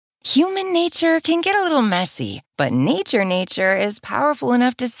Human nature can get a little messy, but nature is powerful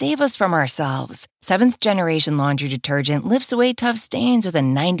enough to save us from ourselves. Seventh Generation Laundry Detergent lifts away tough stains with a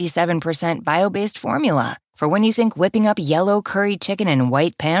 97% bio-based formula. For when you think whipping up yellow curry chicken in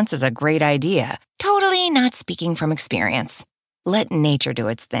white pants is a great idea. Totally not speaking from experience. Let nature do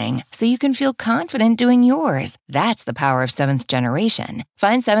its thing so you can feel confident doing yours. That's the power of Seventh Generation.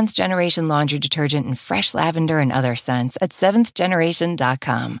 Find Seventh Generation Laundry Detergent in fresh lavender and other scents at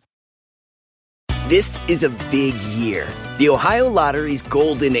seventhgeneration.com. This is a big year. The Ohio Lottery's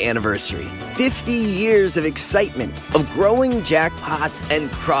golden anniversary. 50 years of excitement, of growing jackpots and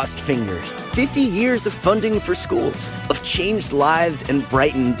crossed fingers. 50 years of funding for schools, of changed lives and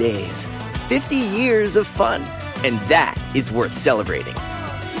brightened days. 50 years of fun, and that is worth celebrating.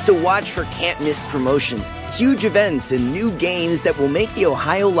 So watch for can't-miss promotions, huge events, and new games that will make the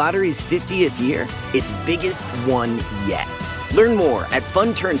Ohio Lottery's 50th year its biggest one yet. Learn more at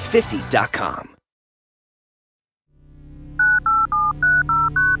funturns50.com.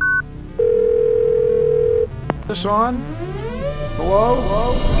 This on?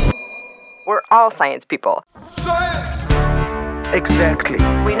 Hello? We're all science people. Science! Exactly.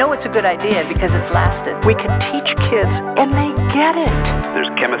 We know it's a good idea because it's lasted. We can teach kids, and they get it. There's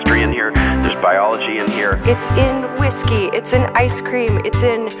chemistry in here. There's biology in here. It's in whiskey. It's in ice cream. It's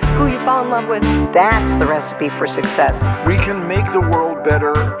in who you fall in love with. That's the recipe for success. We can make the world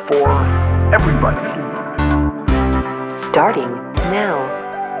better for everybody. Starting now.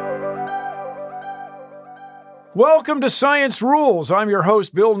 Welcome to Science Rules. I'm your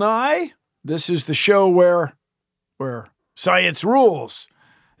host, Bill Nye. This is the show where science rules.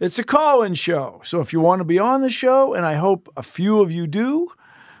 It's a call-in show. So if you want to be on the show, and I hope a few of you do,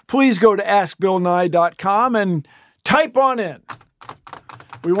 please go to askbillnye.com and type on in.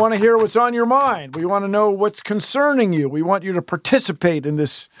 We want to hear what's on your mind. We want to know what's concerning you. We want you to participate in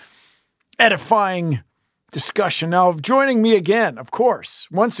this edifying discussion. Now, joining me again, of course,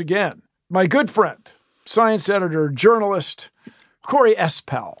 once again, my good friend, science editor, journalist, Corey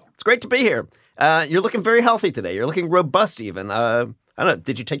Espel. It's great to be here. You're looking very healthy today. You're looking robust even. I don't know,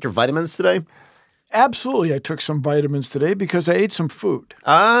 did you take your vitamins today? Absolutely. I took some vitamins today because I ate some food.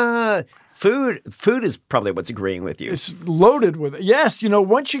 Food is probably what's agreeing with you. It's loaded with it. Yes,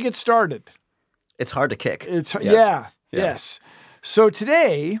 once you get started. It's hard to kick. Yes. So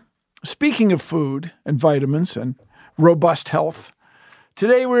today, speaking of food and vitamins and robust health,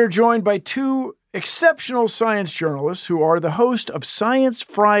 today we're joined by two exceptional science journalists who are the host of Science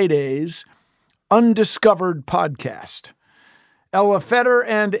Friday's Undiscovered podcast. Ella Feder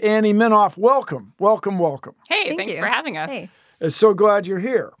and Annie Minoff, welcome. Hey, thanks for having us. Hey. So glad you're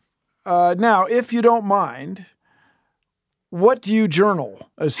here. Now, if you don't mind, what do you journal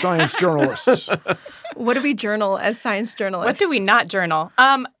as science journalists? What do we journal as science journalists? What do we not journal?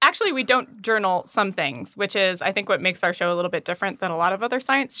 Actually, we don't journal some things, which is, I think, what makes our show a little bit different than a lot of other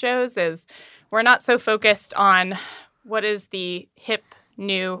science shows is we're not so focused on what is the hip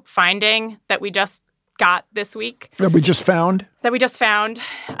new finding that we just got this week. That we just found?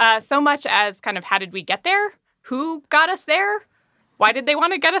 So much as kind of how did we get there? Who got us there? Why did they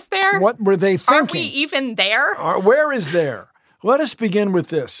want to get us there? What were they thinking? Are we even there? Where is there? Let us begin with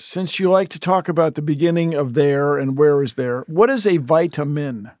this. Since you like to talk about the beginning of there and where is there, what is a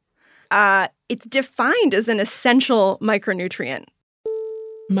vitamin? It's defined as an essential micronutrient.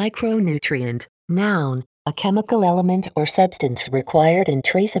 Micronutrient. Noun. A chemical element or substance required in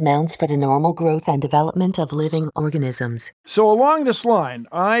trace amounts for the normal growth and development of living organisms. So along this line,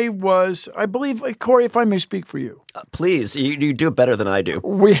 I believe, Corey, if I may speak for you. Please, you do it better than I do.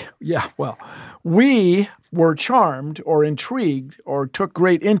 We were charmed or intrigued or took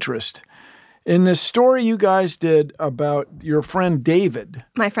great interest in this story you guys did about your friend David.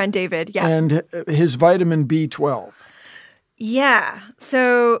 My friend David, yeah. And his vitamin B12. Yeah.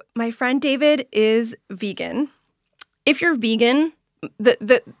 So my friend David is vegan. If you're vegan,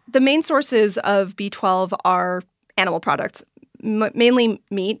 the main sources of B12 are animal products, mainly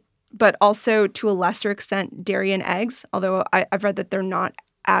meat, but also to a lesser extent dairy and eggs, although I've read that they're not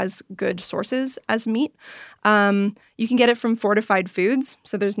as good sources as meat. You can get it from fortified foods.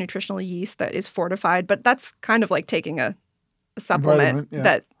 So there's nutritional yeast that is fortified, but that's kind of like taking a supplement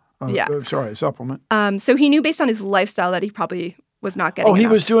supplement. So he knew based on his lifestyle that he probably was not getting he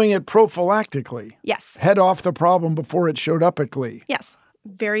enough. was doing it prophylactically. Yes. Head off the problem before it showed up epically. Yes.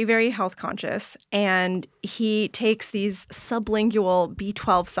 Very, very health conscious. And he takes these sublingual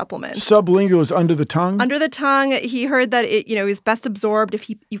B12 supplements. Sublingual is under the tongue? Under the tongue. He heard that it, is best absorbed if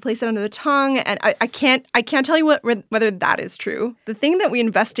you place it under the tongue. And I can't tell you whether that is true. The thing that we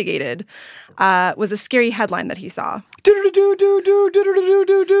investigated was a scary headline that he saw. So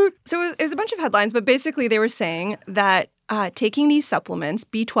it was a bunch of headlines, but basically they were saying that taking these supplements,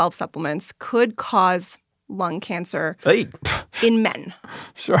 B12 supplements, could cause lung cancer in men.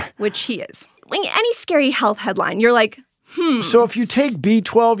 Sorry. Which he is. Like any scary health headline, you're like, So if you take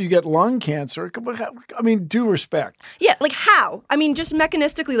B12, you get lung cancer. I mean, due respect. Yeah, like how? I mean, just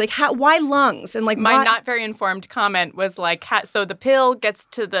mechanistically, like how? Why lungs? And like my not very informed comment was like, so the pill gets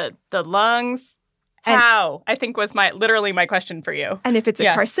to the lungs. How? I think was literally my question for you. And if it's a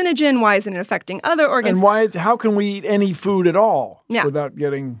carcinogen, why isn't it affecting other organs? And how can we eat any food at all without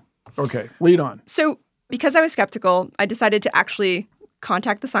getting... Okay, lead on. So because I was skeptical, I decided to actually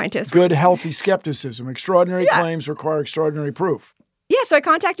contact the scientist. Good, healthy skepticism. Extraordinary claims require extraordinary proof. Yeah, so I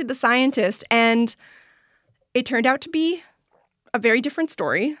contacted the scientist, and it turned out to be a very different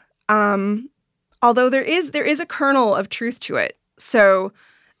story. Although there is a kernel of truth to it. So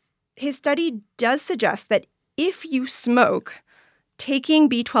his study does suggest that if you smoke, taking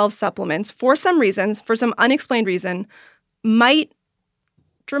B12 supplements for some unexplained reason, might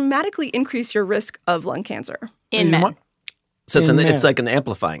dramatically increase your risk of lung cancer in men. So it's like an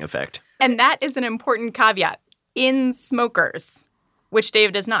amplifying effect. And that is an important caveat in smokers, which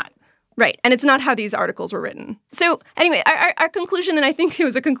David is not. Right. And it's not how these articles were written. So anyway, our conclusion, and I think it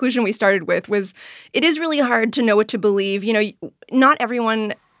was a conclusion we started with, was it is really hard to know what to believe. You know, not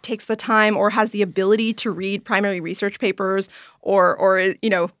everyone takes the time or has the ability to read primary research papers or you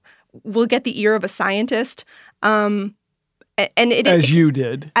know, will get the ear of a scientist. As you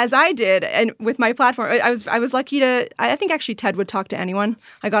did. As I did. And with my platform, I was lucky to, I think actually Ted would talk to anyone.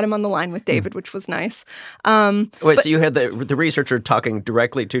 I got him on the line with David, which was nice. So you had the researcher talking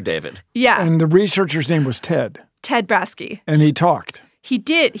directly to David. Yeah. And the researcher's name was Ted. Ted Brasky. And he talked. He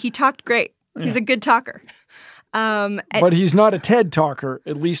did. He talked great. Yeah. He's a good talker. But he's not a TED talker,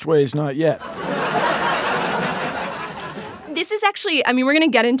 at least ways not yet. This is actually, I mean, we're going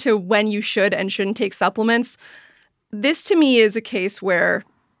to get into when you should and shouldn't take supplements. This to me is a case where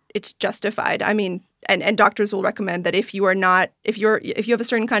it's justified. I mean, and doctors will recommend that if you have a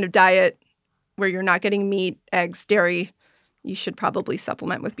certain kind of diet where you're not getting meat, eggs, dairy, you should probably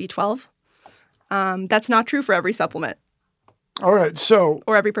supplement with B12. That's not true for every supplement. All right, so...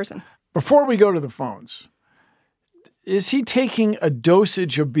 Or every person. Before we go to the phones, is he taking a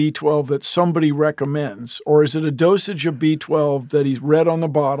dosage of B12 that somebody recommends, or is it a dosage of B12 that he's read on the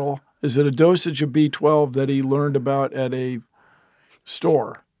bottle? Is it a dosage of B12 that he learned about at a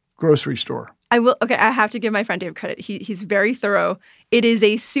grocery store? I have to give my friend Dave credit. He's very thorough. It is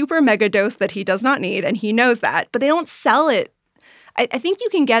a super mega dose that he does not need, and he knows that, but they don't sell it. I think you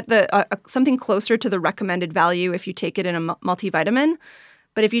can get something closer to the recommended value if you take it in a multivitamin.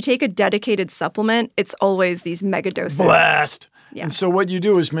 But if you take a dedicated supplement, it's always these mega doses. Blast! Yeah. And so what you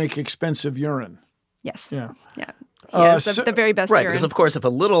do is make expensive urine. Yes. Yeah. Yeah. He has the very best urine. Right, because of course if a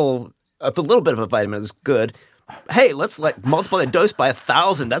little bit of a vitamin is good, hey, let's multiply the dose by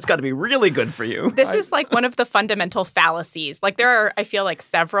 1,000. That's got to be really good for you. This is like one of the fundamental fallacies. Like there are, I feel like,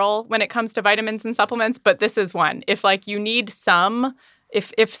 several when it comes to vitamins and supplements, but this is one. If like you need some,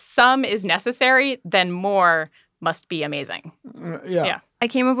 if some is necessary, then more must be amazing. Yeah. I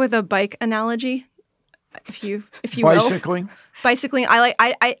came up with a bike analogy, if you Bicycling? will. Bicycling.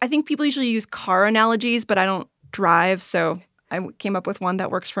 I think people usually use car analogies, but I don't drive, so I came up with one that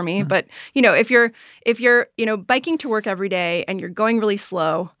works for me. Mm-hmm. But, you know, if you're biking to work every day and you're going really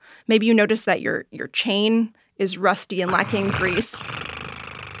slow, maybe you notice that your chain is rusty and lacking grease.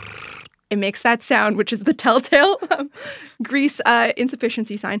 It makes that sound, which is the telltale grease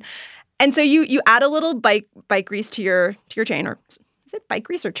insufficiency sign. And so you add a little bike grease to your chain, or is it bike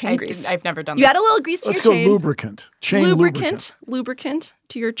grease or chain grease? I've never done You add a little grease to your chain. Let's go lubricant. Chain lubricant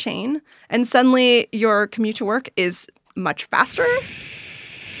to your chain, and suddenly your commute to work is much faster.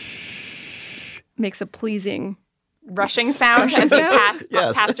 Makes a pleasing rushing sound as you pass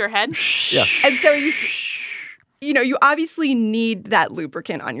past your head. Yeah. And so you obviously need that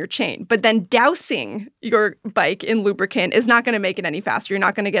lubricant on your chain, but then dousing your bike in lubricant is not going to make it any faster. You're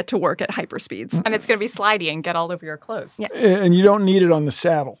not going to get to work at hyper speeds. And it's going to be slidey and get all over your clothes. Yeah. And you don't need it on the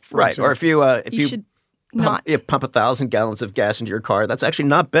saddle. Right. example. Or if you should pump 1,000 gallons of gas into your car, that's actually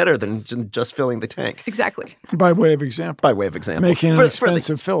not better than just filling the tank. Exactly. By way of example. Making an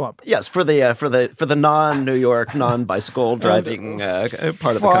expensive fill-up. Yes, for the non-New York, non-bicycle driving part of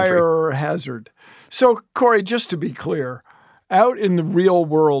the country. Fire hazard. So, Corey, just to be clear, out in the real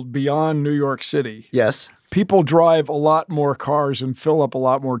world beyond New York City, yes, people drive a lot more cars and fill up a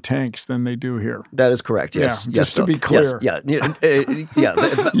lot more tanks than they do here. That is correct, yes. Yeah, just to be clear. Yes,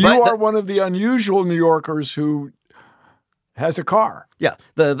 yeah. You are one of the unusual New Yorkers who has a car. Yeah,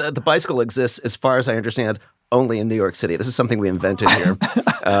 the bicycle exists, as far as I understand, only in New York City. This is something we invented here.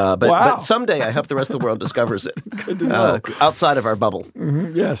 But someday I hope the rest of the world discovers it. Good to know. Outside of our bubble.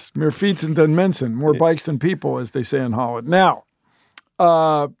 Mm-hmm. Yes, mehr Fietsen than Mensen, more bikes than people, as they say in Hollywood. Now,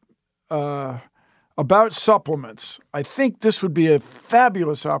 about supplements, I think this would be a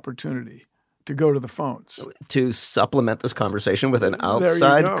fabulous opportunity to go to the phones. To supplement this conversation with an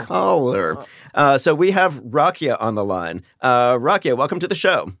outside caller. So we have Rakia on the line. Rakia, welcome to the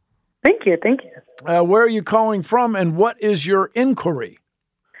show. Thank you. Where are you calling from, and what is your inquiry?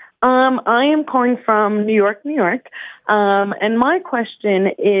 I am calling from New York. And my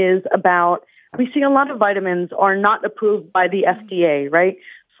question is about, we see a lot of vitamins are not approved by the FDA, right?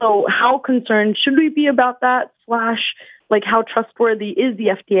 So how concerned should we be about that? Like, how trustworthy is the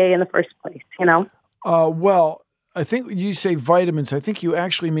FDA in the first place, you know? Well, I think when you say vitamins, I think you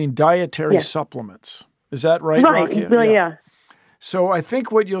actually mean dietary supplements. Is that right, Rakia? Right, yeah. So I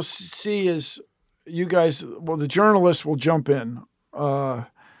think what you'll see is you guys, the journalists will jump in.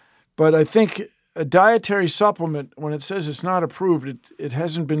 But I think a dietary supplement, when it says it's not approved, it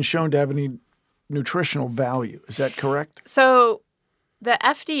hasn't been shown to have any nutritional value. Is that correct? So the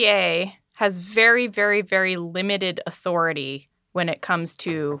FDA has very, very, very limited authority when it comes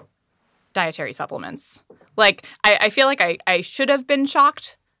to dietary supplements. Like, I feel like I should have been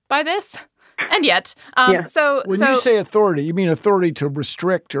shocked by this, and yet. So when you say authority, you mean authority to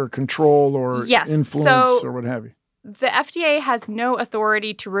restrict or control or influence or what have you? The FDA has no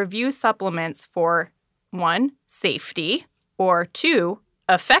authority to review supplements for, 1, safety, or 2,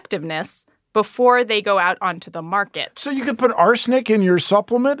 effectiveness, before they go out onto the market. So you could put arsenic in your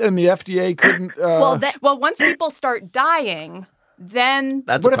supplement and the FDA couldn't... Well, once people start dying, then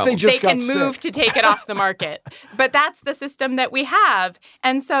what if they can move to take it off the market. But that's the system that we have.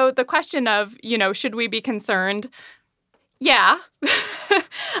 And so the question of, should we be concerned? Yeah.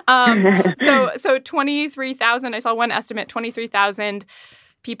 So 23,000, I saw one estimate, 23,000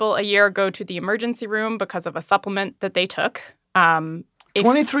 people a year go to the emergency room because of a supplement that they took.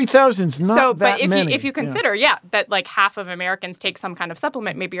 23,000 is not that many. But if you consider, that like half of Americans take some kind of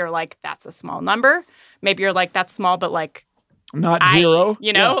supplement, maybe you're like, that's a small number. Maybe you're like, that's small, but like not zero.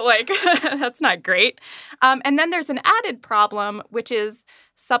 Like that's not great. And then there's an added problem, which is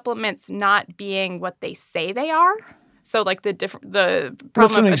supplements not being what they say they are. So like the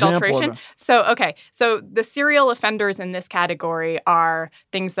problem of adulteration. So the serial offenders in this category are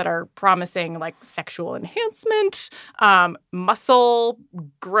things that are promising like sexual enhancement, muscle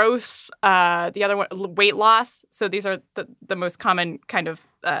growth, the other one, weight loss. So these are the most common kind of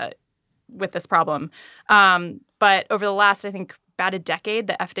with this problem. But over the last, I think, about a decade,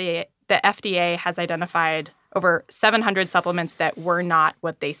 the FDA has identified over 700 supplements that were not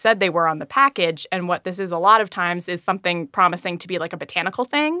what they said they were on the package. And what this is a lot of times is something promising to be like a botanical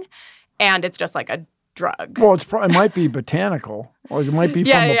thing, and it's just like a drug. Well, it might be botanical, or it might be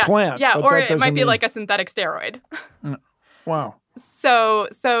from a plant. Yeah, or it might be like a synthetic steroid. Wow. So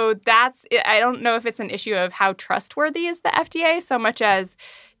that's – I don't know if it's an issue of how trustworthy is the FDA so much as –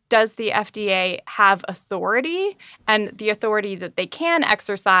 does the FDA have authority? And the authority that they can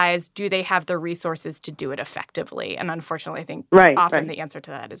exercise, do they have the resources to do it effectively? And unfortunately, I think often the answer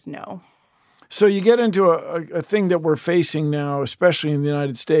to that is no. So you get into a thing that we're facing now, especially in the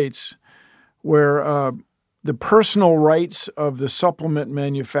United States, where the personal rights of the supplement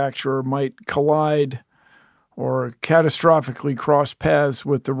manufacturer might collide or catastrophically cross paths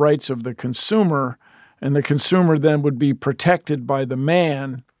with the rights of the consumer, and the consumer then would be protected by the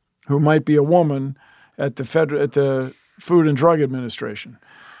man, who might be a woman, at the Food and Drug Administration.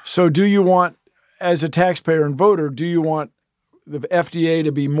 So do you want, as a taxpayer and voter, do you want the FDA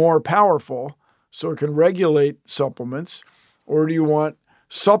to be more powerful so it can regulate supplements, or do you want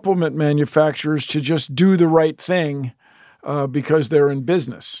supplement manufacturers to just do the right thing because they're in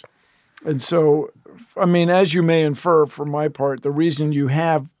business? And so, I mean, as you may infer from my part, the reason you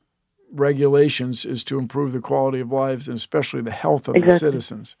have regulations is to improve the quality of lives and especially the health of the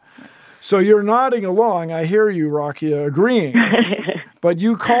citizens. So you're nodding along. I hear you, Rakia, agreeing. But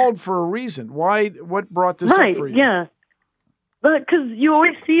you called for a reason. Why? What brought this up for you? Yeah. Because you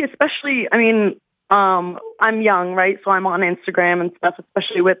always see, especially, I mean, I'm young, right? So I'm on Instagram and stuff,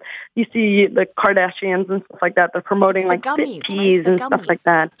 especially with, you see the Kardashians and stuff like that. They're promoting like gummies, fit teas and stuff like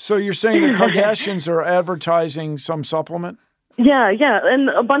that. So you're saying the Kardashians are advertising some supplement? Yeah, and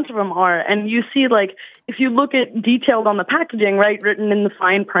a bunch of them are. And you see, like, if you look at detailed on the packaging, right, written in the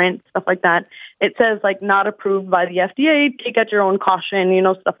fine print, stuff like that, it says, like, not approved by the FDA, take at your own caution,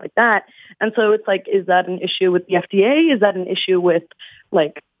 stuff like that. And so it's like, is that an issue with the FDA? Is that an issue with,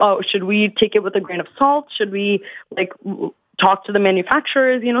 like, should we take it with a grain of salt? Should we, like, talk to the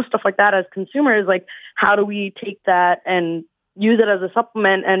manufacturers, stuff like that as consumers. Like, how do we take that and use it as a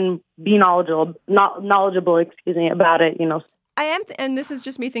supplement and be knowledgeable, about it, I am, and this is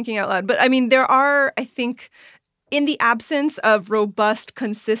just me thinking out loud, but I mean, there are, I think, in the absence of robust,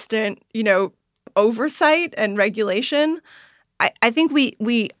 consistent, oversight and regulation, I think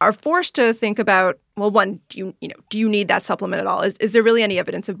we are forced to think about, well, one, do you need that supplement at all? Is there really any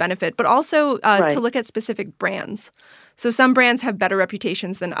evidence of benefit? But also to look at specific brands. So some brands have better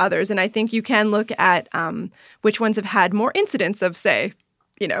reputations than others, and I think you can look at which ones have had more incidents of, say,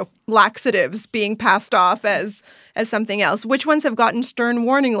 laxatives being passed off as something else. Which ones have gotten stern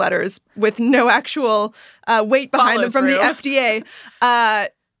warning letters with no actual weight behind them from the FDA?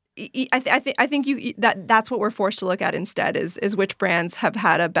 I think that's what we're forced to look at instead is which brands have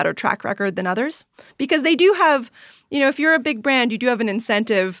had a better track record than others, because they do have, if you're a big brand, you do have an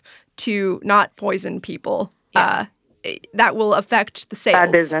incentive to not poison people. Yeah. That will affect the sales.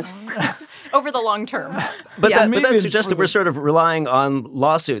 Bad business. Over the long term. But that suggests that we're sort of relying on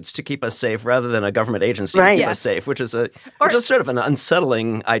lawsuits to keep us safe rather than a government agency to keep us safe, which is sort of an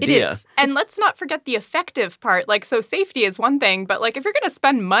unsettling idea. It is. And let's not forget the effective part. Like, so safety is one thing, but like if you're going to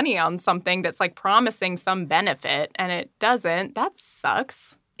spend money on something that's like promising some benefit and it doesn't, that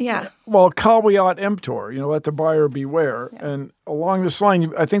sucks. Yeah. Well, caveat emptor, let the buyer beware. Yeah. And along this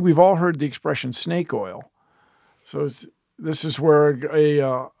line, I think we've all heard the expression snake oil. So this is where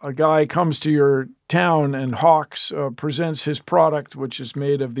a guy comes to your town and hawks, presents his product, which is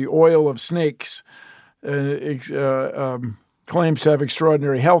made of the oil of snakes, and claims to have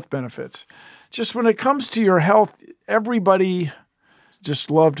extraordinary health benefits. Just when it comes to your health, everybody just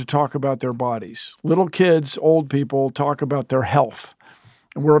love to talk about their bodies. Little kids, old people talk about their health,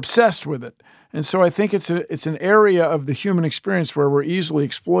 and we're obsessed with it. And so I think it's an area of the human experience where we're easily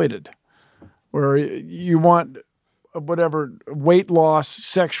exploited, where you want whatever weight loss,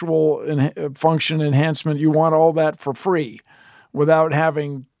 sexual function enhancement, you want all that for free without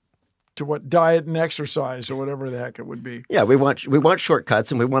having to diet and exercise or whatever the heck it would be. Yeah, we want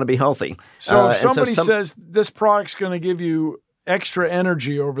shortcuts and we want to be healthy. So if somebody says this product's going to give you extra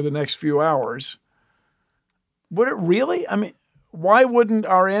energy over the next few hours, would it really? I mean, why wouldn't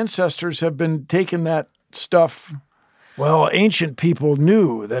our ancestors have been taking that stuff? Well, ancient people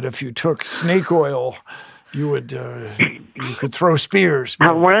knew that if you took snake oil, you would you could throw spears.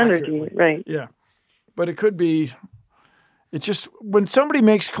 Have more energy, right? Yeah, but it could be. It's just when somebody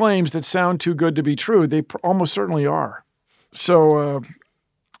makes claims that sound too good to be true, they almost certainly are. So,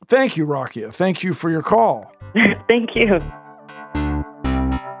 thank you, Rakia. Thank you for your call. Thank you.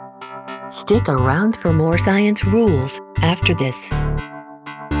 Stick around for more Science Rules after this.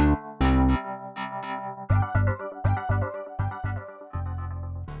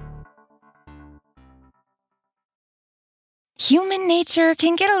 Human nature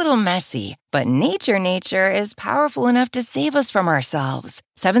can get a little messy, but nature is powerful enough to save us from ourselves.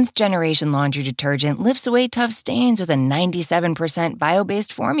 Seventh Generation Laundry Detergent lifts away tough stains with a 97%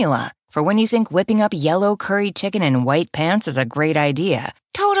 bio-based formula. For when you think whipping up yellow curry chicken in white pants is a great idea.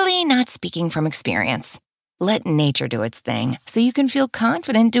 Totally not speaking from experience. Let nature do its thing so you can feel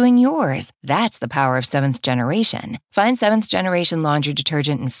confident doing yours. That's the power of Seventh Generation. Find Seventh Generation Laundry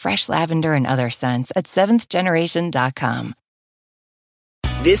Detergent in fresh lavender and other scents at seventhgeneration.com.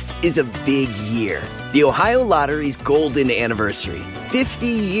 This is a big year. The Ohio Lottery's golden anniversary. 50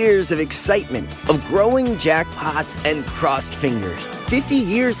 years of excitement, of growing jackpots and crossed fingers. 50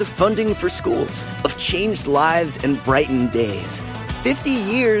 years of funding for schools, of changed lives and brightened days. 50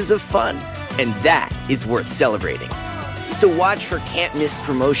 years of fun, and that is worth celebrating. So watch for can't-miss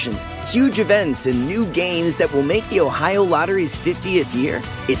promotions, huge events, and new games that will make the Ohio Lottery's 50th year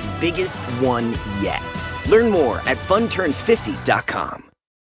its biggest one yet. Learn more at funturns50.com.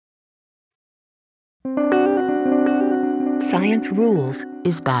 Science Rules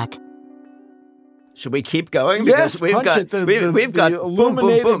is back. Should we keep going? Yes, because we've got boom,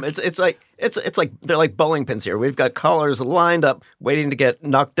 boom, boom. It's like they're like bowling pins here. We've got callers lined up, waiting to get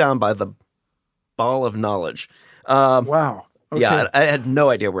knocked down by the ball of knowledge. Wow. Okay. Yeah, I had no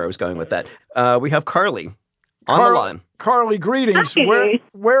idea where I was going with that. We have Carly on the line. Carly, greetings. Hi.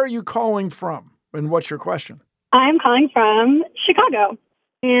 Where are you calling from, and what's your question? I'm calling from Chicago,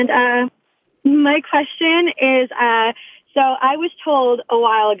 and my question is. So I was told a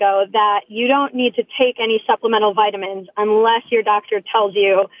while ago that you don't need to take any supplemental vitamins unless your doctor tells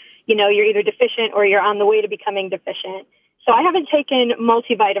you, you're either deficient or you're on the way to becoming deficient. So I haven't taken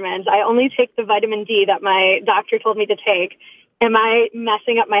multivitamins. I only take the vitamin D that my doctor told me to take. Am I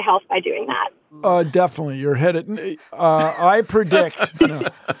messing up my health by doing that? Definitely. You're headed. I predict.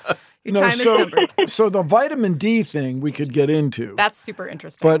 Your time is numbered. So the vitamin D thing we could get into. That's super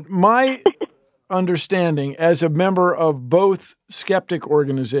interesting. But my understanding as a member of both skeptic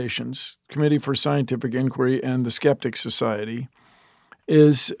organizations, Committee for Scientific Inquiry and the Skeptic Society,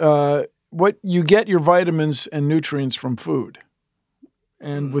 is what you get your vitamins and nutrients from food.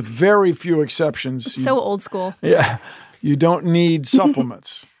 And with very few exceptions. So old school. Yeah. You don't need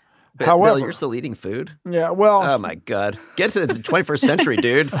supplements. However, Bill, you're still eating food? Yeah, well. Oh, my God. Get to the 21st century,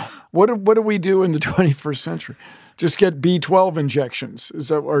 dude. What do we do in the 21st century? Just get B12 injections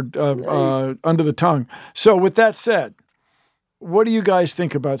or under the tongue. So with that said, what do you guys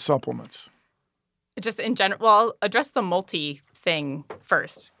think about supplements? Just in general, well, I'll address the multi thing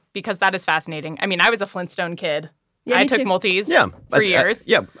first because that is fascinating. I mean, I was a Flintstone kid. Yeah, I took multis for years.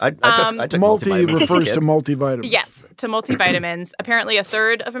 I took multi multivitamins. refers to multivitamins. Yes, to multivitamins. Apparently, a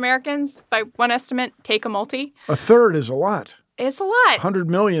third of Americans, by one estimate, take a multi. A third is a lot. It's a lot. 100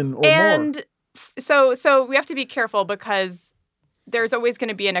 million or more. And so we have to be careful because there's always going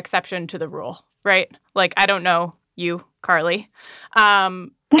to be an exception to the rule, right? Like, I don't know you, Carly.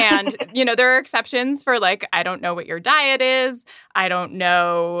 And, there are exceptions for, like, I don't know what your diet is. I don't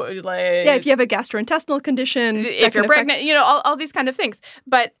know, like... Yeah, if you have a gastrointestinal condition. If you're pregnant, all these kind of things.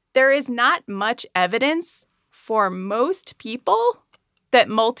 But there is not much evidence for most people that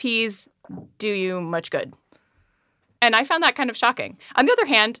multis do you much good. And I found that kind of shocking. On the other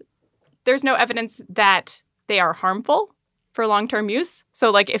hand, there's no evidence that they are harmful for long-term use.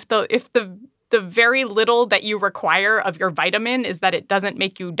 So, like, if the very little that you require of your vitamin is that it doesn't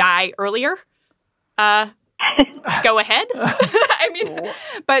make you die earlier, go ahead. I mean,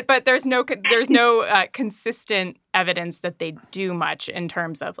 but there's no consistent evidence that they do much in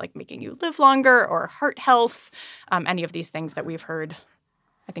terms of like making you live longer or heart health, any of these things that we've heard.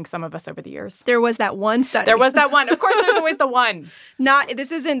 I think some of us over the years. There was that one study. There was that one. Of course, there's always the one.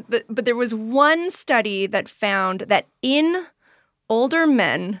 But there was one study that found that in older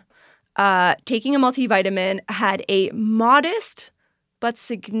men, taking a multivitamin had a modest but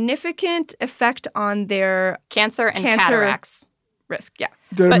significant effect on their cancer and cataracts risk. Yeah.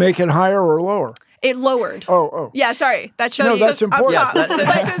 Did it make it higher or lower? It lowered. Oh. Yeah, sorry. That shows that's important.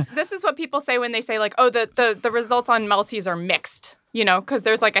 Yes, this is what people say when they say like, oh, the results on multis are mixed, because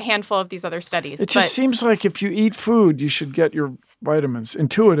there's like a handful of these other studies. It just seems like if you eat food, you should get your vitamins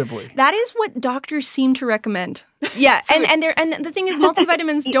intuitively. That is what doctors seem to recommend. Yeah, and the thing is,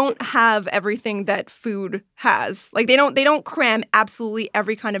 multivitamins don't have everything that food has. Like they don't cram absolutely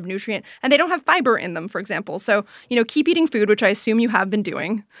every kind of nutrient, and they don't have fiber in them, for example. So keep eating food, which I assume you have been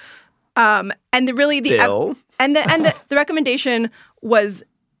doing. And the recommendation was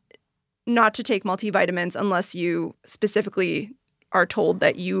not to take multivitamins unless you specifically are told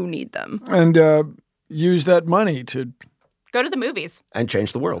that you need them, and use that money to go to the movies and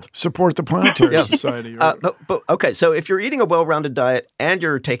change the world. Support the Planetary Society. Right? But okay, so if you're eating a well-rounded diet and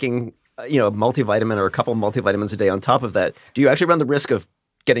you're taking a multivitamin or a couple of multivitamins a day on top of that, do you actually run the risk of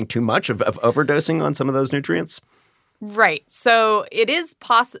getting too much of overdosing on some of those nutrients? Right. So it is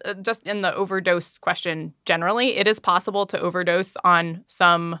possible, just in the overdose question generally, it is possible to overdose on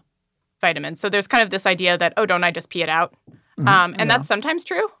some vitamins. So there's kind of this idea that, oh, don't I just pee it out? That's sometimes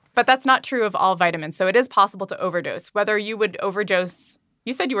true, but that's not true of all vitamins. So it is possible to overdose. Whether you would overdose,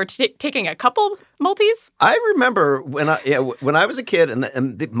 you said you were taking a couple multis? I remember when I was a kid and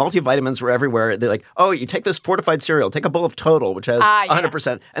the multivitamins were everywhere. They're like, oh, you take this fortified cereal, take a bowl of Total, which has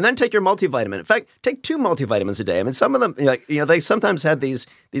 100%, and then take your multivitamin. In fact, take 2 multivitamins a day. I mean, some of them, they sometimes had these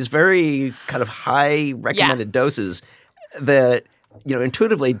very kind of high recommended doses that,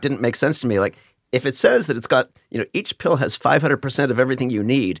 intuitively didn't make sense to me. Like, if it says that it's got, each pill has 500% of everything you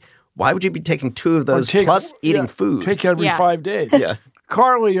need, why would you be taking 2 of those plus eating food? Take every 5 days. Yeah.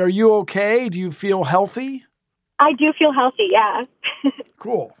 Carly, are you okay? Do you feel healthy? I do feel healthy, yeah.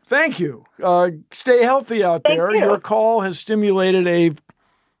 Cool. Thank you. Stay healthy out there. Thank you. Your call has stimulated a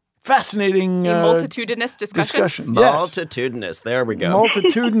fascinating multitudinous discussion. Yes. Multitudinous. There we go.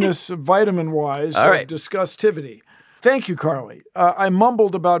 Multitudinous vitamin-wise discussivity. Thank you, Carly. I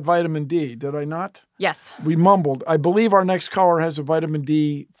mumbled about vitamin D, did I not? Yes. We mumbled. I believe our next caller has a vitamin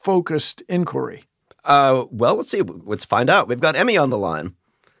D-focused inquiry. Well, let's see. Let's find out. We've got Emmy on the line.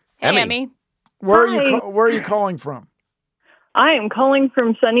 Hey, Emmy. Where are you calling from? I am calling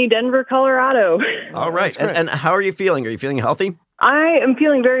from sunny Denver, Colorado. All right. And how are you feeling? Are you feeling healthy? I am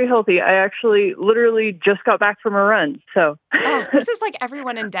feeling very healthy. I actually literally just got back from a run. So this is like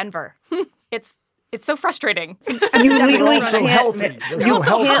everyone in Denver. It's so frustrating. You legally so healthy. There's no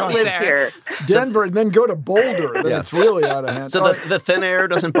health can't live here. Denver, and then go to Boulder. Then it's really out of hand. So the thin air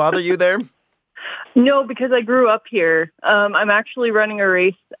doesn't bother you there? No, because I grew up here. I'm actually running a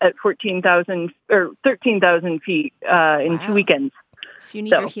race at 13,000 feet in 2 weekends. So you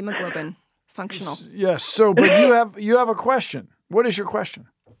need your hemoglobin functional. Yes. So, but you have a question. What is your question?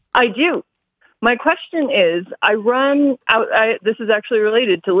 I do. My question is, I run out. This is actually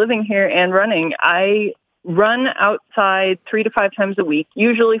related to living here and running. I run outside 3 to 5 times a week,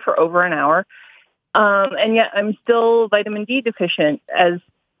 usually for over an hour. And yet I'm still vitamin D deficient, as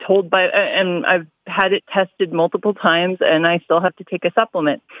told by, and I've had it tested multiple times, and I still have to take a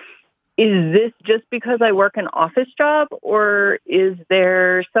supplement. Is this just because I work an office job, or is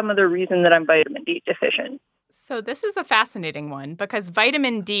there some other reason that I'm vitamin D deficient? So this is a fascinating one because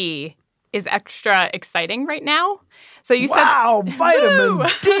vitamin D is extra exciting right now. So you said, wow, vitamin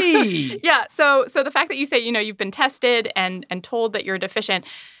D. Yeah. So the fact that you say, you've been tested and told that you're deficient,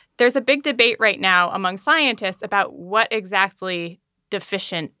 there's a big debate right now among scientists about what exactly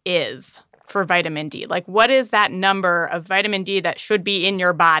deficient is for vitamin D. Like, what is that number of vitamin D that should be in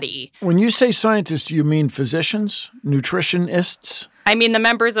your body? When you say scientists, do you mean physicians, nutritionists? I mean the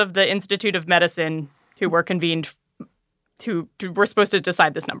members of the Institute of Medicine who were convened who were supposed to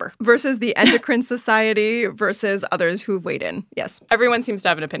decide this number. Versus the Endocrine Society versus others who've weighed in. Yes. Everyone seems to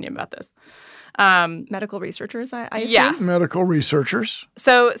have an opinion about this. Medical researchers, I assume? Yeah. Medical researchers.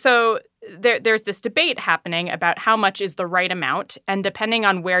 So there's this debate happening about how much is the right amount. And depending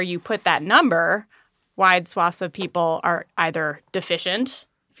on where you put that number, wide swaths of people are either deficient.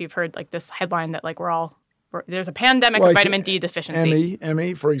 If you've heard like this headline that like there's a pandemic of vitamin D deficiency.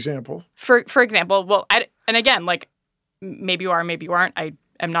 Emmy, for example. For example, well, and again, like maybe you are, maybe you aren't. I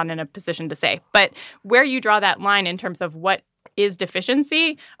am not in a position to say. But where you draw that line in terms of what is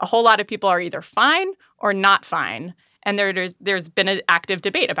deficiency, a whole lot of people are either fine or not fine. And there's been an active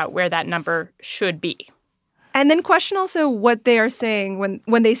debate about where that number should be. And then question also what they are saying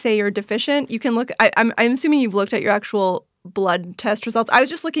when they say you're deficient. You can look, I'm assuming you've looked at your actual blood test results. I was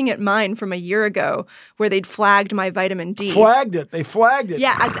just looking at mine from a year ago where they'd flagged my vitamin D. They flagged it.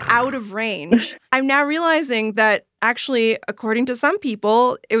 Yeah, as out of range. I'm now realizing that actually, according to some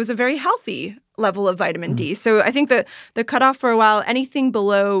people, it was a very healthy level of vitamin D. So I think the cutoff for a while, anything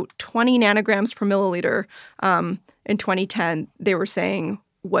below 20 nanograms per milliliter in 2010, they were saying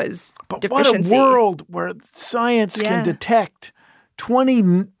was deficiency. What a world where science can detect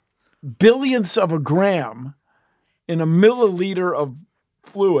 20 billionths of a gram in a milliliter of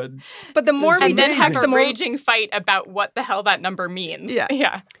fluid. But the more we detect, the raging fight about what the hell that number means.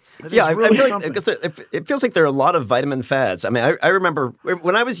 Yeah. I feel like it feels like there are a lot of vitamin fads. I mean, I remember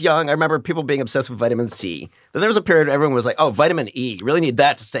when I was young, I remember people being obsessed with vitamin C. Then there was a period where everyone was like, oh, vitamin E, you really need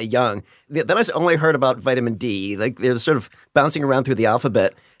that to stay young. Then I only heard about vitamin D. Like they're sort of bouncing around through the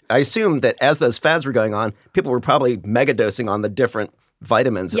alphabet. I assume that as those fads were going on, people were probably megadosing on the different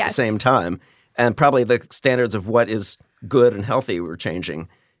vitamins at the same time. And probably the standards of what is good and healthy were changing.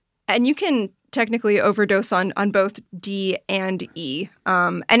 And you can technically overdose on both D and E.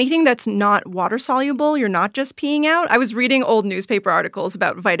 Anything that's not water soluble, you're not just peeing out. I was reading old newspaper articles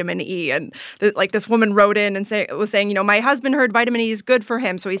about vitamin E, and this woman wrote in and was saying, my husband heard vitamin E is good for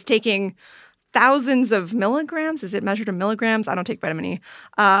him, so he's taking thousands of milligrams. Is it measured in milligrams? I don't take vitamin E.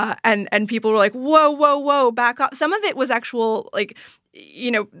 And people were like, whoa, back up. Some of it was actual,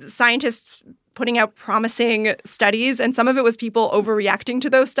 scientists putting out promising studies, and some of it was people overreacting to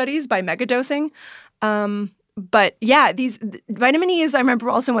those studies by megadosing. But yeah, these vitamin E is, I remember,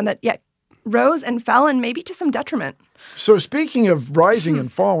 also one that rose and fell, and maybe to some detriment. So speaking of rising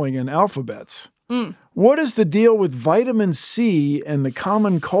and falling in alphabets, what is the deal with vitamin C and the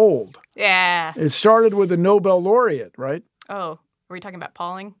common cold? Yeah. It started with a Nobel laureate, right? Oh, are we talking about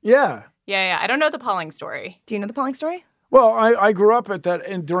Pauling? Yeah. Yeah. I don't know the Pauling story. Do you know the Pauling story? Well, I grew up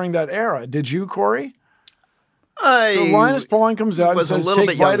during that era. Did you, Corey? So Linus Pauling comes out and says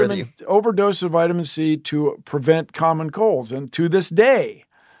take overdose of vitamin C to prevent common colds. And to this day,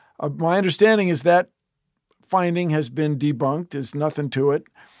 my understanding is that finding has been debunked. There's nothing to it.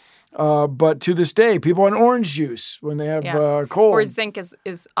 But to this day, people on orange juice when they have cold. Or zinc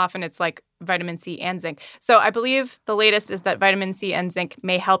is often it's like vitamin C and zinc. So I believe the latest is that vitamin C and zinc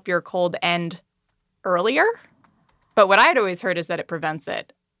may help your cold end earlier. But what I'd always heard is that it prevents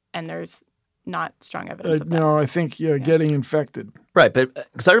it, and there's not strong evidence of that. No, I think getting infected. Right, but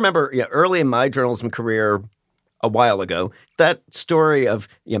because I remember early in my journalism career a while ago, that story of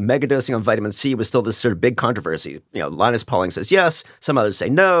megadosing on vitamin C was still this sort of big controversy. Linus Pauling says yes, some others say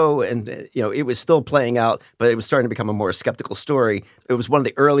no, and it was still playing out, but it was starting to become a more skeptical story. It was one of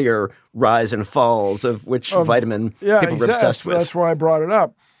the earlier rise and falls of which vitamin people were obsessed with. That's why I brought it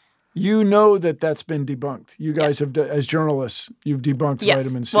up. You know that's been debunked. You guys have, as journalists, you've debunked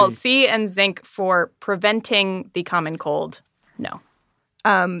vitamin C. Well, C and zinc for preventing the common cold. No.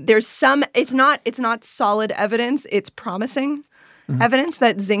 There's some. It's not solid evidence. It's promising evidence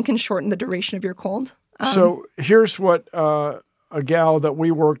that zinc can shorten the duration of your cold. So here's what a gal that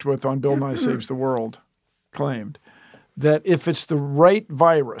we worked with on Bill Nye Saves the World claimed, that if it's the right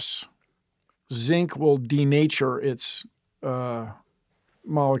virus, zinc will denature its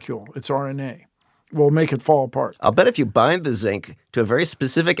molecule, its RNA, will make it fall apart. I'll bet if you bind the zinc to a very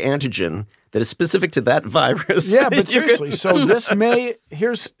specific antigen that is specific to that virus. Yeah, but seriously, so this may,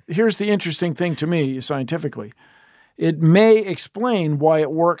 here's the interesting thing to me scientifically. It may explain why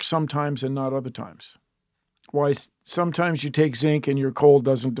it works sometimes and not other times. Why sometimes you take zinc and your cold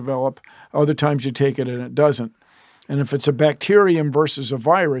doesn't develop, other times you take it and it doesn't. And if it's a bacterium versus a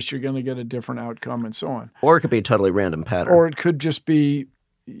virus, you're going to get a different outcome and so on. Or it could be a totally random pattern. Or it could just be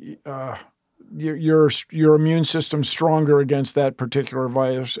your immune system stronger against that particular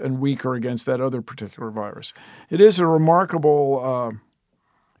virus and weaker against that other particular virus. It is a remarkable,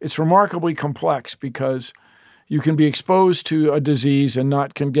 it's remarkably complex because you can be exposed to a disease and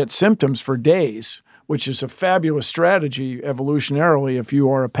can get symptoms for days, which is a fabulous strategy evolutionarily if you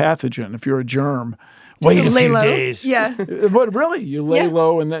are a pathogen, if you're a germ. Wait a few days. Yeah. But really, you lay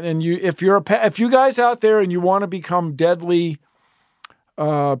low, and you if you guys out there and you want to become deadly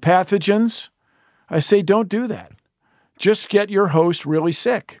pathogens, I say don't do that. Just get your host really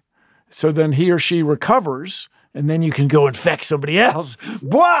sick, so then he or she recovers, and then you can go infect somebody else.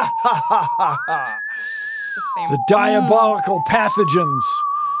 Blah! The diabolical pathogens,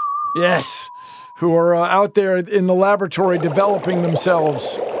 yes, who are out there in the laboratory developing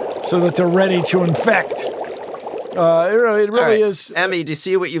themselves so that they're ready to infect. It really is. Emmy, do you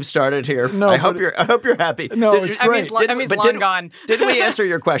see what you've started here? No, I hope you're happy. No, it's great. Emmy's long gone. Didn't we answer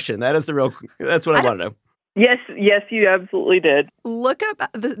your question? That's what I want to know. Yes, you absolutely did. Look up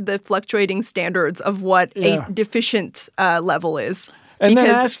the fluctuating standards of what a deficient level is. And then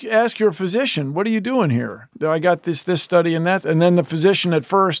ask your physician, what are you doing here? I got this study and that. And then the physician at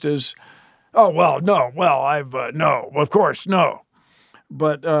first is, no, of course, no.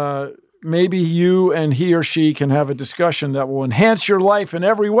 But maybe you and he or she can have a discussion that will enhance your life in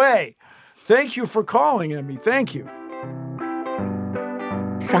every way. Thank you for calling, Emmy. Thank you.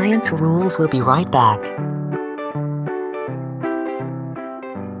 Science Rules will be right back.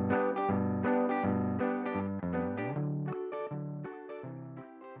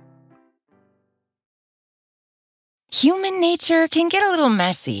 Human nature can get a little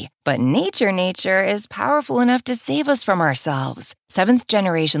messy, but nature is powerful enough to save us from ourselves. Seventh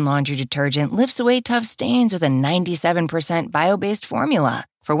Generation Laundry Detergent lifts away tough stains with a 97% bio-based formula.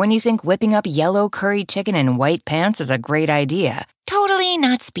 For when you think whipping up yellow curry chicken in white pants is a great idea. Totally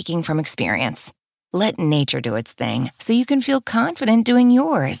not speaking from experience. Let nature do its thing so you can feel confident doing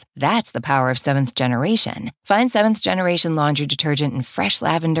yours. That's the power of Seventh Generation. Find Seventh Generation Laundry Detergent in fresh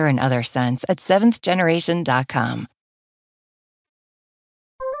lavender and other scents at seventhgeneration.com.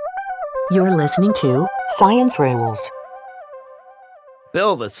 You're listening to Science Rules.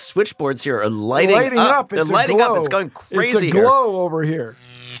 Bill, the switchboards here are lighting up. They're lighting up. It's going crazy here. It's a glow over here.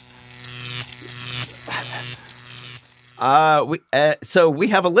 So we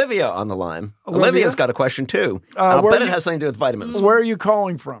have Olivia on the line. Olivia's got a question, too. I'll bet it has something to do with vitamins. Where are you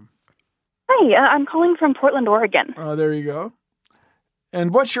calling from? Hi, I'm calling from Portland, Oregon. There you go.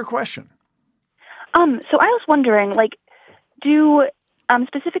 And what's your question? So I was wondering,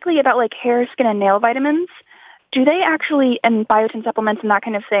 specifically about hair, skin, and nail vitamins, do they actually, and biotin supplements and that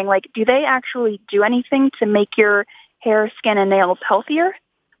kind of thing, do they actually do anything to make your hair, skin, and nails healthier?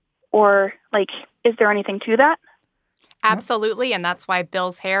 Or, is there anything to that? Absolutely, and that's why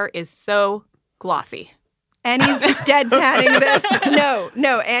Bill's hair is so glossy. Annie's deadpanning this.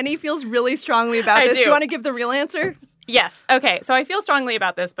 No, Annie feels really strongly about this. Do you want to give the real answer? Yes. Okay. So I feel strongly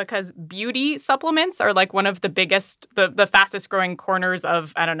about this because beauty supplements are one of the biggest, the fastest growing corners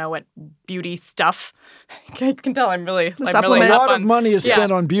of, I don't know what, beauty stuff. I can tell I'm really a lot of money is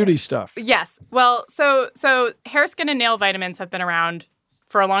spent on beauty stuff. Yes. Well, so hair, skin, and nail vitamins have been around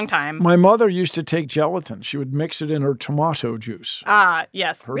for a long time. My mother used to take gelatin. She would mix it in her tomato juice. Ah,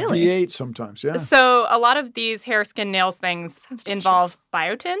 yes. Her V8 sometimes, yeah. So a lot of these hair, skin, nails things involve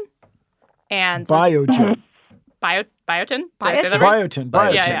biotin and... Biotin. Biotin?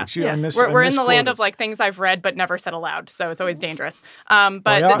 Biotin. Yeah. We're in the land of things I've read but never said aloud, so it's always dangerous. But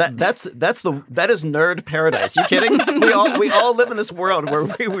that is nerd paradise. You kidding? we all live in this world where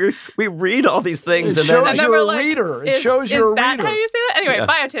we read all these things It shows you're a reader. It shows you're a reader. Is that how you say that? Anyway,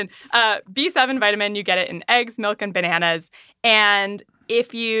 biotin, B7 vitamin. You get it in eggs, milk, and bananas, and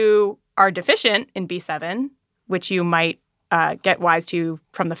if you are deficient in B7, which you might get wise to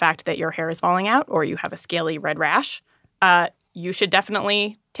from the fact that your hair is falling out or you have a scaly red rash, you should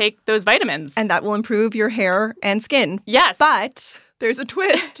definitely take those vitamins. And that will improve your hair and skin. Yes. But there's a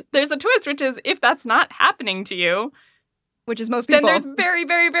twist. There's a twist, which is if that's not happening to you, which is most people, then there's very,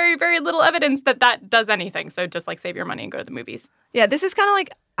 very, very, very little evidence that that does anything. So just like save your money and go to the movies. Yeah, this is kind of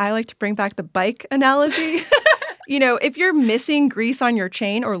like, I like to bring back the bike analogy. You know, if you're missing grease on your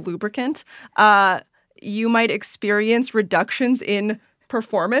chain or lubricant, you might experience reductions in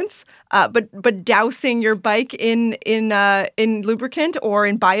performance, but dousing your bike in lubricant or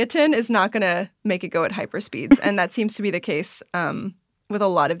in biotin is not going to make it go at hyper speeds, and that seems to be the case with a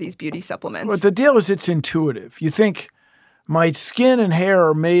lot of these beauty supplements. But the deal is, it's intuitive. You think my skin and hair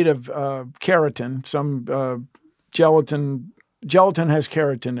are made of keratin, some gelatin. Gelatin has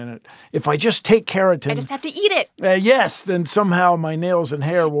keratin in it. If I just take keratin... I just have to eat it. Yes, then somehow my nails and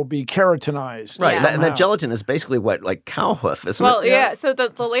hair will be keratinized. Right, and that gelatin is basically what, like cow hoof, isn't it? Well, yeah. So the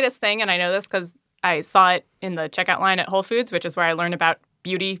latest thing, and I know this because I saw it in the checkout line at Whole Foods, which is where I learned about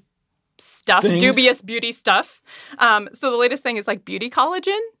beauty stuff, dubious beauty stuff. So the latest thing is like beauty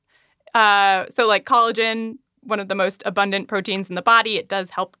collagen. So like collagen, one of the most abundant proteins in the body, it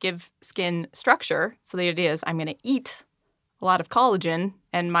does help give skin structure. So the idea is I'm going to eat a lot of collagen,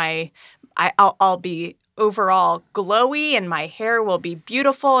 and I'll be overall glowy, and my hair will be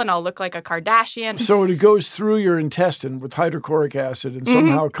beautiful, and I'll look like a Kardashian. So it goes through your intestine with hydrochloric acid, and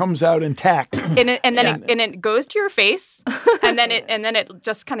somehow comes out intact. And it goes to your face, and then it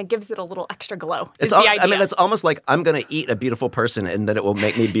just kind of gives it a little extra glow. It's all, I mean, it's almost like I'm going to eat a beautiful person, and then it will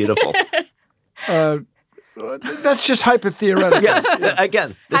make me beautiful. That's just hypotheoretical. Yes.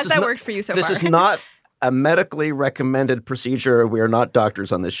 Again, has that worked for you so far? This is not a medically recommended procedure. We are not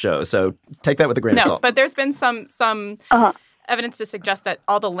doctors on this show, so take that with a grain of salt. But there's been some evidence to suggest that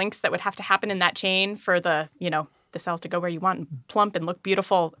all the links that would have to happen in that chain for the cells to go where you want and plump and look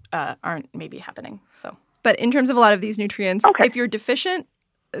beautiful aren't maybe happening. So, but in terms of a lot of these nutrients, if you're deficient,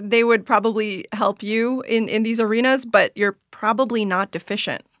 they would probably help you in these arenas, but you're probably not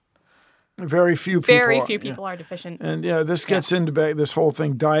deficient. Very few people are deficient. And this gets into this whole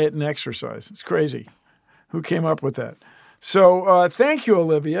thing, diet and exercise. It's crazy. Who came up with that? So thank you,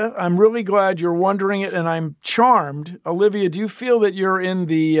 Olivia. I'm really glad you're wondering it, and I'm charmed. Olivia, do you feel that you're in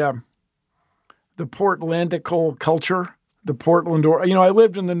the Portlandical culture? The Portland, I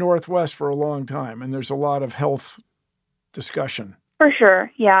lived in the Northwest for a long time, and there's a lot of health discussion. For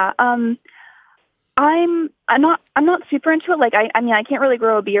sure, yeah. I'm not super into it. Like I mean, I can't really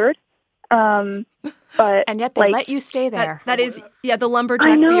grow a beard. But and yet they let you stay there. That is, the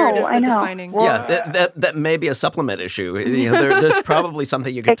lumberjack beard is the defining. Well, that may be a supplement issue. There's probably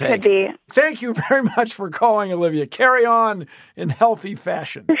something you could take. It could be. Thank you very much for calling, Olivia. Carry on in healthy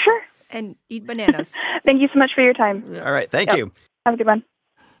fashion. For sure. And eat bananas. Thank you so much for your time. All right. Thank you. Have a good one.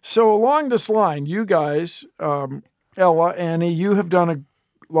 So along this line, you guys, Ella, Annie, you have done a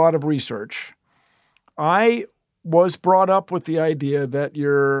lot of research. I was brought up with the idea that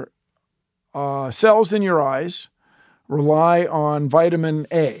your cells in your eyes rely on vitamin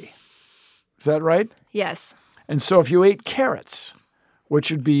A. Is that right? Yes. And so if you ate carrots,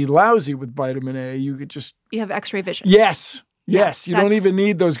 which would be lousy with vitamin A, you could just... You have X-ray vision. Yes. Yes. You don't even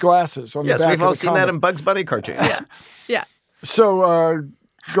need those glasses on the back of the we've all seen that in Bugs Bunny cartoons. Yeah. So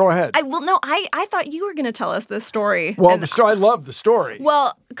go ahead. I thought you were going to tell us this story. Well, I love the story.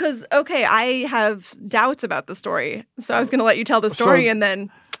 Well, because, I have doubts about the story. So I was going to let you tell the story and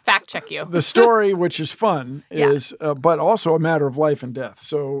then... fact check you. The story, which is fun, is but also a matter of life and death.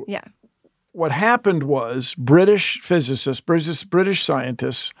 So what happened was British physicists, British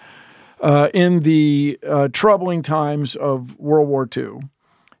scientists, in the troubling times of World War II,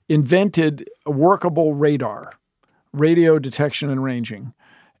 invented a workable radar, radio detection and ranging.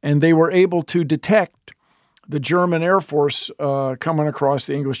 And they were able to detect the German Air Force coming across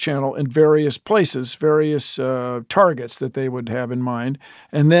the English Channel in various places, various targets that they would have in mind.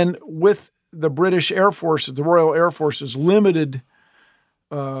 And then with the British Air Forces, the Royal Air Force's limited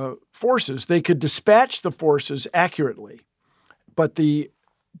forces, they could dispatch the forces accurately. But the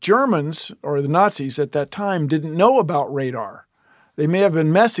Germans, or the Nazis at that time, didn't know about radar. They may have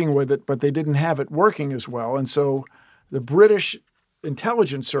been messing with it, but they didn't have it working as well. And so the British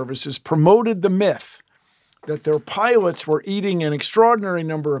intelligence services promoted the myth that their pilots were eating an extraordinary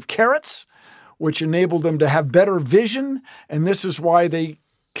number of carrots, which enabled them to have better vision. And this is why they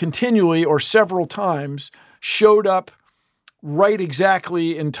continually or several times showed up right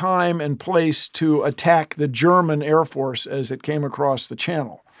exactly in time and place to attack the German Air Force as it came across the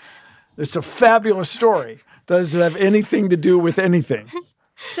channel. It's a fabulous story. Does it have anything to do with anything?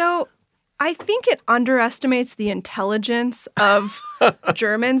 So I think it underestimates the intelligence of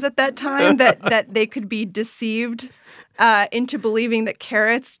Germans at that time, that they could be deceived into believing that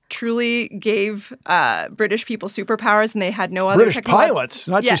carrots truly gave British people superpowers and they had no other British pilots,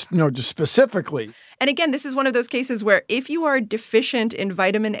 not just specifically. And again, this is one of those cases where if you are deficient in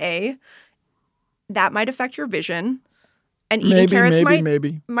vitamin A, that might affect your vision. And eating carrots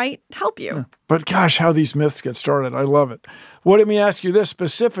might help you. Yeah. But gosh, how these myths get started. I love it. Let me ask you this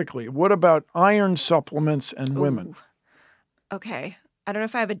specifically. What about iron supplements and women? Okay. I don't know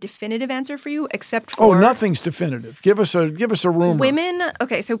if I have a definitive answer for you, except for... Oh, nothing's definitive. Give us a rumor. Women,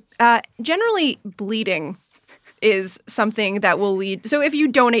 okay, so generally bleeding is something that will lead... So if you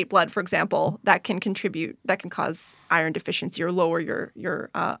donate blood, for example, that can cause iron deficiency or lower your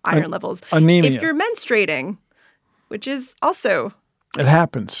iron levels. Anemia. If you're menstruating... which is also... It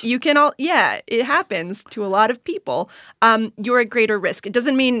happens. It happens to a lot of people. You're at greater risk. It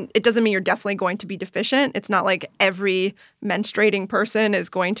doesn't mean you're definitely going to be deficient. It's not like every menstruating person is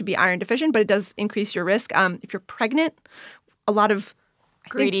going to be iron deficient, but it does increase your risk. If you're pregnant, a lot of...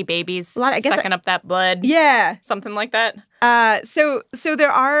 Greedy babies sucking up that blood. Yeah. Something like that. So there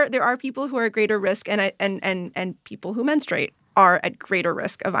are people who are at greater risk and people who menstruate are at greater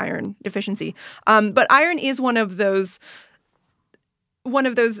risk of iron deficiency. But iron is one of those,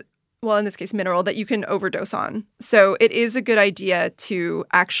 well, in this case, mineral that you can overdose on. So it is a good idea to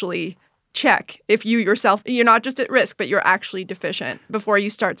actually check if you're not just at risk, but you're actually deficient before you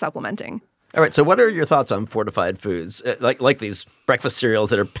start supplementing. All right. So what are your thoughts on fortified foods, like these breakfast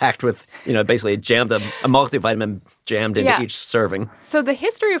cereals that are packed with, basically a multivitamin jammed into each serving? So the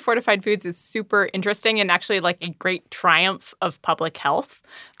history of fortified foods is super interesting and actually like a great triumph of public health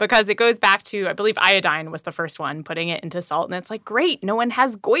because it goes back to, I believe iodine was the first one, putting it into salt. And it's like, great, no one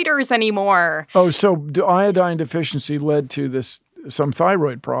has goiters anymore. Oh, so iodine deficiency led to some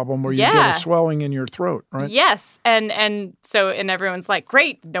thyroid problem where you get a swelling in your throat, right? Yes. And everyone's like,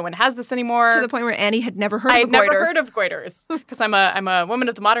 great, no one has this anymore. To the point where Annie had never heard of a goiter. I had never heard of goiters because I'm a woman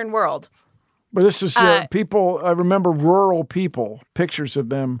of the modern world. But this is people, I remember rural people, pictures of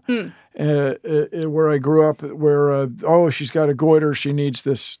them where I grew up where, she's got a goiter, she needs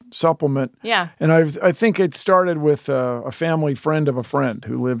this supplement. Yeah. And I think it started with a family friend of a friend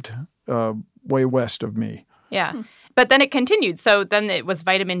who lived way west of me. Yeah. But then it continued. So then it was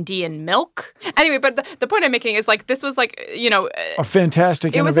vitamin D in milk. Anyway, but the point I'm making is like this was like, a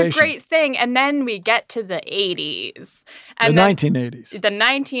fantastic innovation. It was a great thing. And then we get to the 80s. And the 1980s. The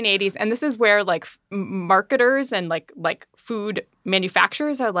 1980s. And this is where like marketers and like food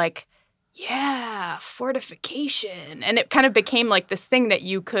manufacturers are like, yeah, fortification. And it kind of became like this thing that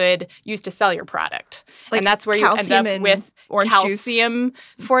you could use to sell your product. Like and that's where you end up with calcium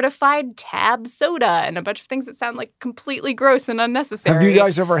fortified Tab soda and a bunch of things that sound like completely gross and unnecessary. Have you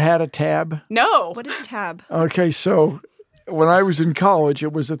guys ever had a Tab? No. What is Tab? Okay, so when I was in college,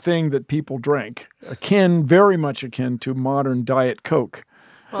 it was a thing that people drank, very much akin to modern Diet Coke.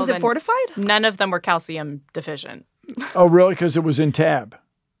 Was it fortified? None of them were calcium deficient. Oh, really? Because it was in Tab.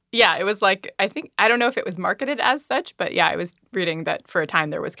 Yeah, it was like, I don't know if it was marketed as such, but yeah, I was reading that for a time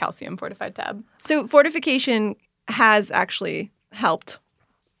there was calcium fortified Tab. So fortification has actually helped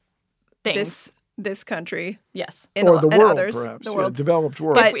this country. Yes. Or the world, others, perhaps. The world. Developed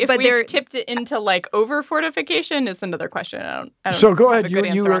world. But if we've tipped it into like over fortification is another question. I don't so go ahead.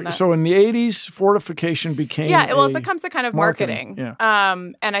 So in the 80s, fortification became it becomes a kind of marketing. Yeah.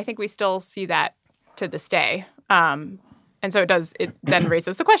 And I think we still see that to this day. And so it then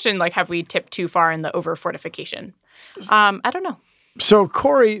raises the question, like, have we tipped too far in the over-fortification? I don't know. So,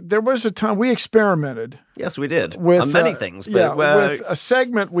 Corey, there was a time we experimented. Yes, we did. With on many things. But, with a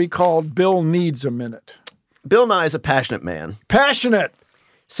segment we called Bill Needs a Minute. Bill Nye is a passionate man. Passionate!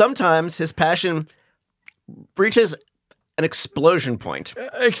 Sometimes his passion reaches an explosion point.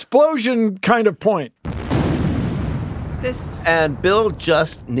 Explosion kind of point. And Bill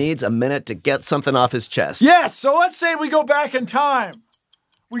just needs a minute to get something off his chest. Yes, so let's say we go back in time.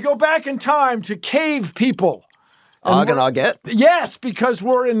 We go back in time to cave people. Og and Augette? Yes, because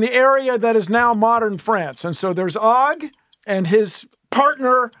we're in the area that is now modern France. And so there's Og and his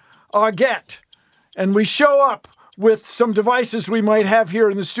partner, Augette. And we show up with some devices we might have here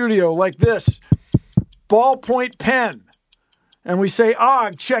in the studio, like this ballpoint pen. And we say,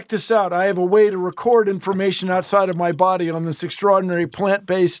 check this out. I have a way to record information outside of my body on this extraordinary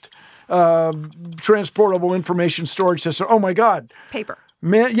plant-based transportable information storage system. Oh, my God. Paper.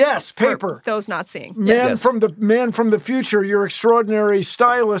 Yes, paper. For those not seeing. Man from the future, your extraordinary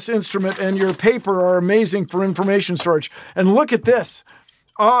stylus instrument and your paper are amazing for information storage. And look at this.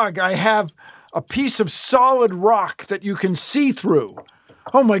 I have a piece of solid rock that you can see through.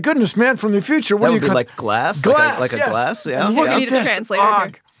 Oh my goodness, man from the future. What that do would you be like glass? Glass, like a glass? Yeah. And look yeah. at this,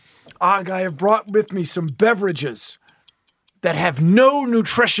 Og, I have brought with me some beverages that have no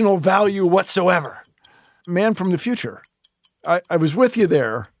nutritional value whatsoever. Man from the future. I was with you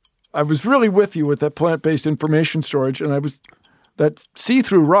there. I was really with you with that plant-based information storage, and that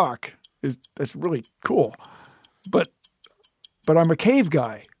see-through rock that's really cool. But I'm a cave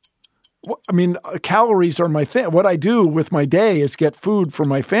guy. I mean, calories are my thing. What I do with my day is get food for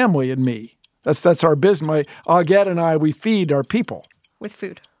my family and me. That's our business. Augette and I, we feed our people. With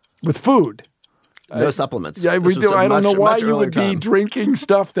food. With food. No supplements. Yeah, we do. I don't know why you would be drinking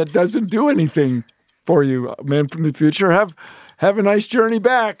stuff that doesn't do anything for you. Man from the future, have a nice journey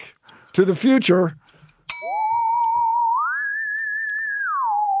back to the future.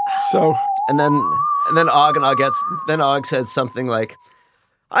 So and then Og said something like,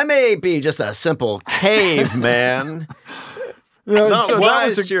 "I may be just a simple caveman, not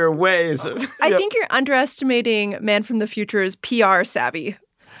wise to your ways." I think you're underestimating Man from the Future's PR savvy.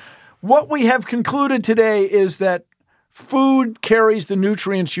 What we have concluded today is that food carries the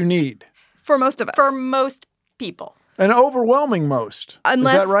nutrients you need. For most of us. For most people. An overwhelming most. Is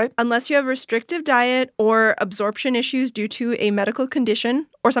that right? Unless you have a restrictive diet or absorption issues due to a medical condition,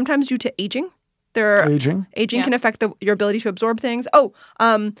 or sometimes due to aging. Aging can affect your ability to absorb things.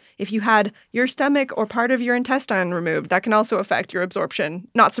 If you had your stomach or part of your intestine removed, that can also affect your absorption,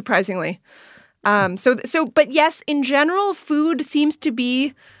 not surprisingly. But yes, in general, food seems to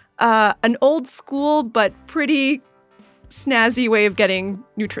be an old school but pretty snazzy way of getting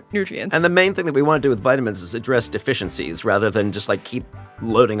nutrients. And the main thing that we want to do with vitamins is address deficiencies rather than just keep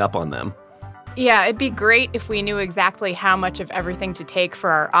loading up on them. Yeah, it'd be great if we knew exactly how much of everything to take for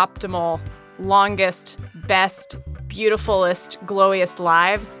our optimal, longest, best, beautifulest, glowiest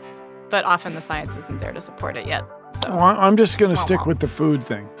lives. But often the science isn't there to support it yet. So I'm just going to stick with the food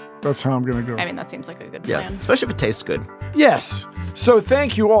thing. That's how I'm going to go. I mean, that seems like a good plan. Especially if it tastes good. Yes. So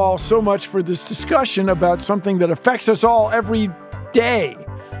thank you all so much for this discussion about something that affects us all every day,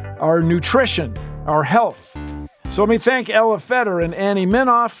 our nutrition, our health. So let me thank Ella Fetter and Annie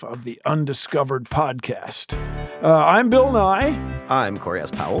Minoff of the Undiscovered Podcast. I'm Bill Nye. I'm Corey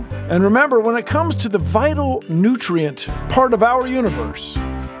S. Powell. And remember, when it comes to the vital nutrient part of our universe,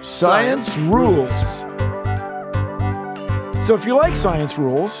 science rules. So if you like Science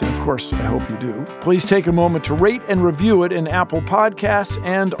Rules, and of course I hope you do, please take a moment to rate and review it in Apple Podcasts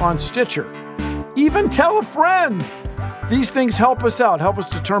and on Stitcher. Even tell a friend. These things help us out, help us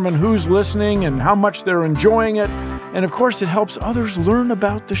determine who's listening and how much they're enjoying it. And of course, it helps others learn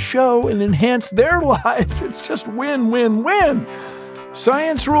about the show and enhance their lives. It's just win, win, win.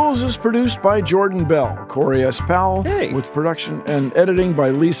 Science Rules is produced by Jordan Bell, Corey S. Powell, with production and editing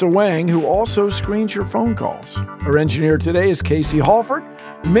by Lisa Wang, who also screens your phone calls. Our engineer today is Casey Halford.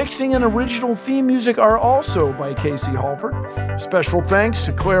 Mixing and original theme music are also by Casey Halford. Special thanks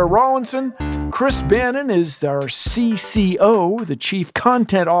to Claire Rawlinson. Chris Bannon is our CCO, the Chief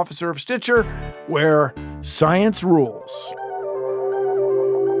Content Officer of Stitcher, where science rules.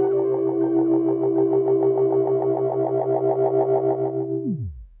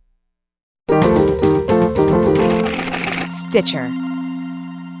 Stitcher.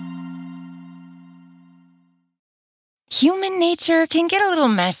 Human nature can get a little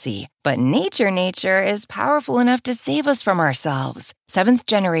messy, but nature is powerful enough to save us from ourselves. 7th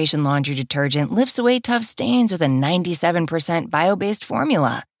Generation Laundry Detergent lifts away tough stains with a 97% bio-based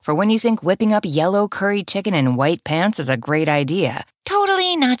formula. For when you think whipping up yellow curry chicken in white pants is a great idea.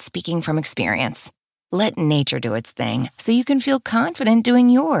 Totally not speaking from experience. Let nature do its thing so you can feel confident doing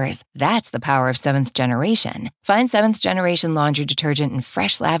yours. That's the power of 7th Generation. Find 7th Generation Laundry Detergent in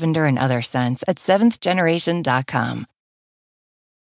fresh lavender and other scents at 7thgeneration.com.